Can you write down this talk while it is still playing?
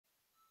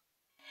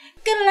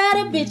Got a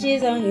lot of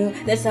bitches on you,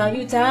 that's all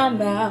you talking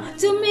about.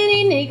 Too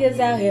many niggas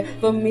out here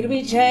for me to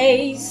be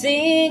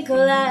chasing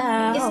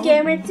clout. It's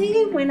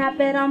guaranteed when I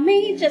bet on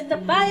me,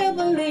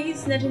 justifiably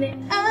snatching it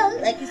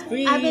out like it's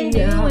free. I've been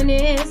doing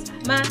this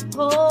my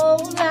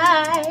whole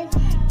life.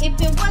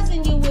 If it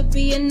wasn't, you would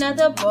be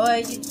another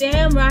boy. You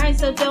damn right,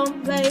 so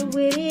don't play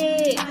with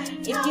it.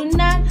 If you're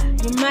not,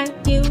 you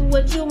might get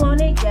what you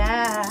wanted,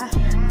 yeah.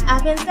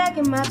 I've been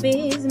stacking my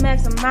biz,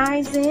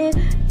 maximizing,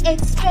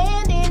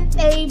 expanding.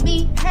 They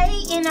be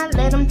hating, I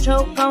let them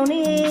choke on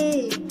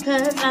it.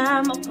 Cause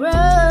I'm a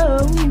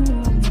pro.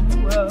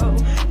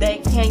 They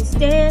can't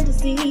stand to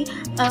see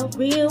a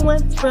real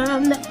one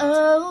from the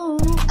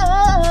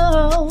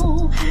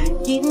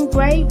Getting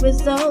great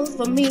results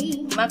for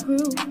me, my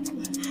crew,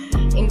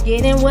 and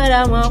getting what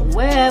I want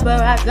wherever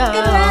I go. Got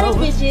a lot of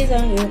bitches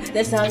on you,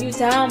 that's all you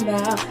talking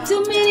about.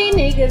 Too many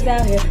niggas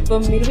out here for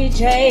me to be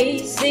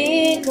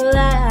chasing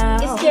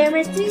clout. It's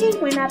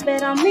guaranteed when I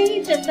bet on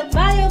me,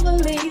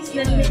 justifiably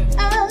snatching it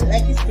out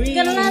like it's free.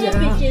 Got a lot of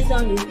bitches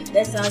on you,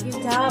 that's all you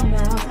talking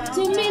about.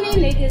 Too many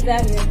niggas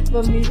out here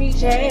for me to be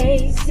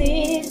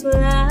chasing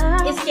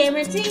clout. It's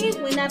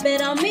guaranteed when I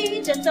bet on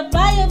me,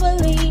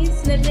 justifiably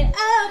snatching it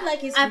out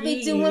like it's free. I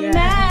be doing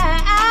magic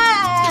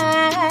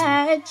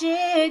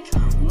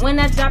when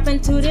I drop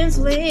into them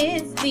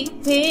splits.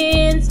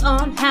 Depends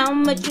on how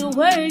much you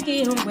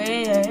working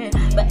with,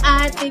 but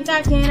I think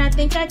I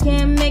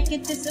can make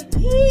it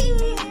disappear.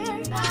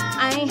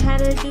 I ain't had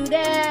to do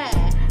that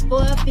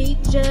for a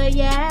feature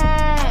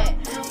yet.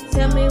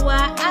 Tell me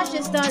why I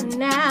should start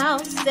now.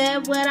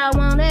 Said what I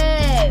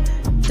wanted,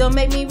 don't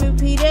make me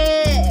repeat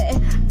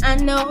it. I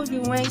know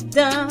you ain't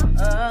done.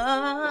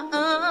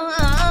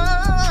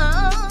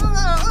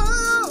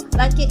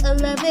 Like it or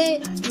love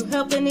it, you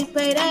helping me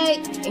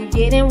payday and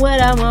getting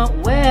what I want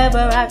wherever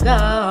I go.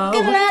 Got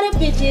a lot of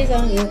bitches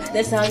on you,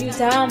 that's all you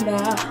talking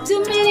about.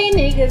 Too many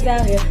niggas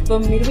out here for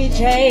me to be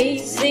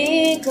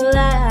chasing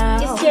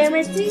clout. It's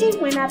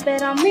guaranteed when I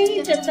bet on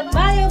me,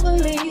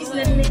 justifiably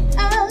snatching it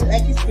out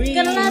like it's free.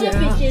 Got a lot of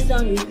bitches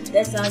on you,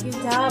 that's all you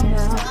talking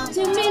about.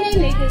 Too many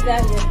niggas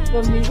out here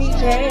for me to be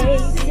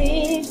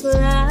chasing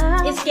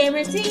clout. It's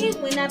guaranteed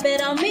when I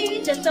bet on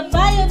me,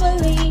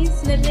 justifiably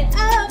snatching it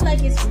out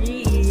like it's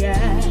free.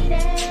 Yeah.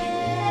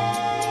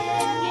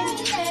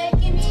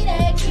 Give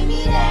me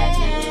that.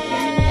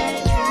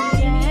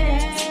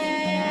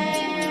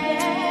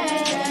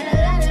 A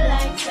lot of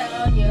likes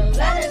on you, a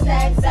lot of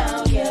stacks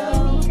on you.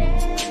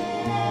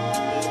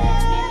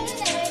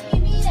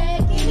 Give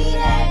me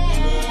that.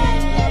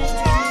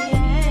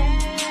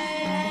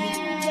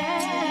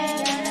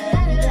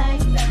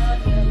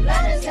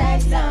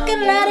 Got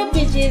a lot of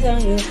bitches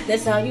on you,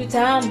 that's all you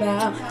talking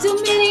about. Too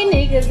many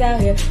niggas out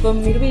here for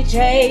me to be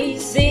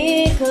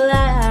chasing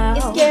clout.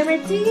 It's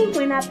guaranteed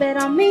when I bet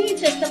on me,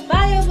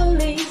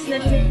 justifiably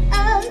snatching it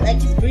out like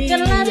it's free.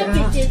 Got a lot of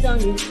bitches on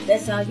you,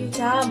 that's all you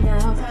talking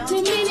about.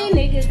 Too many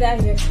niggas out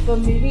here for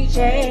me to be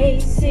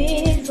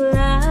chasing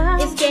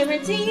clout. It's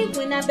guaranteed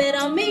when I bet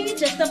on me,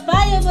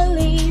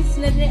 justifiably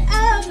snatching it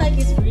out like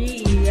it's free.